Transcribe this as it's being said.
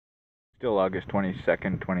Still August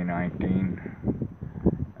 22nd, 2019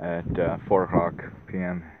 at 4 o'clock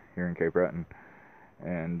p.m. here in Cape Breton,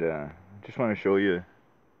 and just want to show you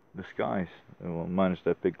the skies, well, minus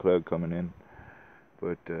that big cloud coming in,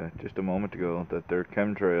 but just a moment ago that their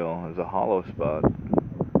chemtrail is a hollow spot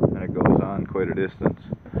and it goes on quite a distance,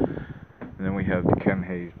 and then we have the chem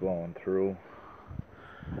haze blowing through.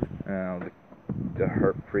 Now the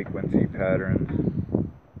HAARP frequency patterns,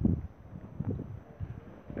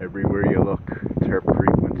 everywhere you look, it's HAARP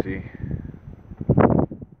frequency.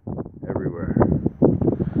 Everywhere.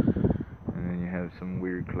 And then you have some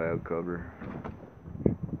weird cloud cover.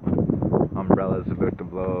 Umbrella's about to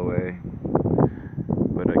blow away,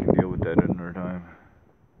 but I can deal with that another time.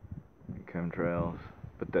 And chemtrails.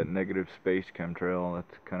 But that negative space chemtrail,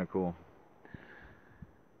 that's kind of cool.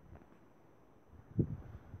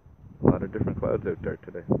 A lot of different clouds out there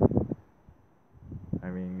today. I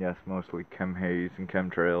mean, yes, mostly chem haze and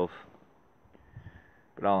chemtrails.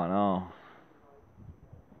 But all in all,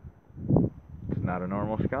 it's not a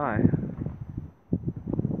normal sky.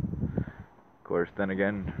 Of course, then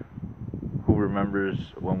again, who remembers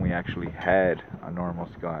when we actually had a normal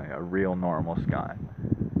sky, a real normal sky?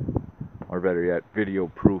 Or better yet, video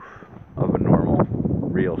proof of a normal,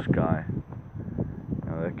 real sky.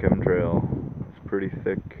 Now that chemtrail is pretty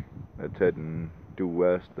thick. That's heading due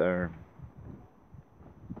west there.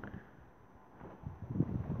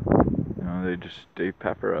 You know, they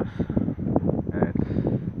pepper us, and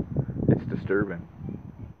it's disturbing.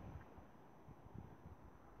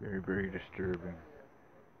 Very, very disturbing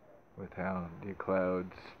with how the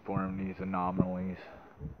clouds form these anomalies.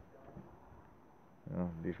 You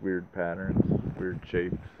know, these weird patterns, weird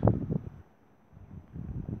shapes.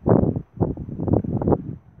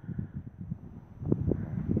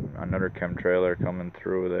 Another chemtrailer coming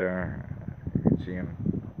through there. You can see him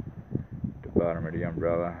at the bottom of the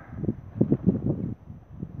umbrella.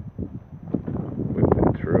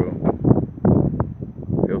 Whipping through.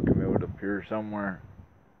 He'll come out up here somewhere.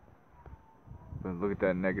 But look at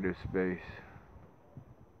that negative space.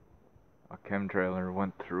 A chemtrailer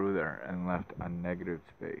went through there and left a negative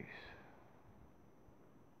space,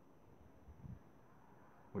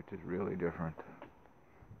 which is really different.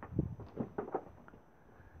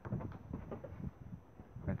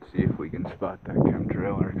 Let's see if we can spot that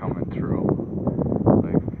chemtrailer coming through.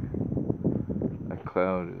 Like, that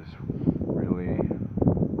cloud is really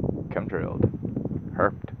chemtrailed,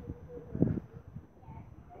 HAARPed,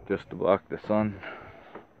 just to block the sun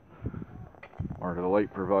or the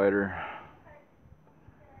light provider,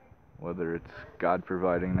 whether it's God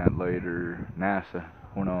providing that light or NASA,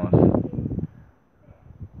 who knows.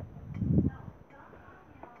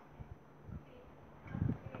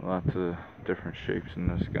 Lots of different shapes in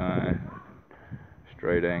the sky,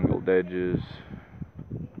 straight angled edges,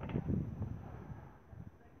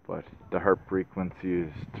 but the HAARP frequency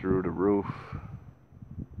is through the roof.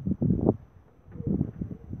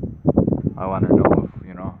 I want to know if,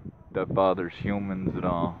 that bothers humans at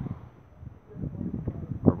all,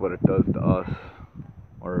 or what it does to us,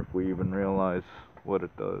 or if we even realize what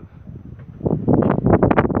it does.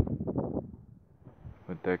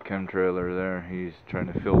 With that chemtrailer there, he's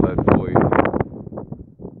trying to fill that void.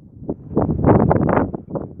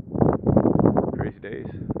 Crazy days,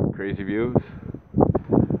 crazy views,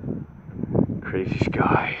 crazy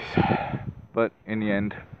skies. But in the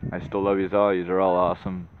end, I still love yous all. Yous are all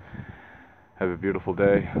awesome. Have a beautiful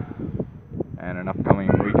day and an upcoming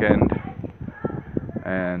weekend.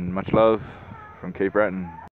 And much love from Cape Breton.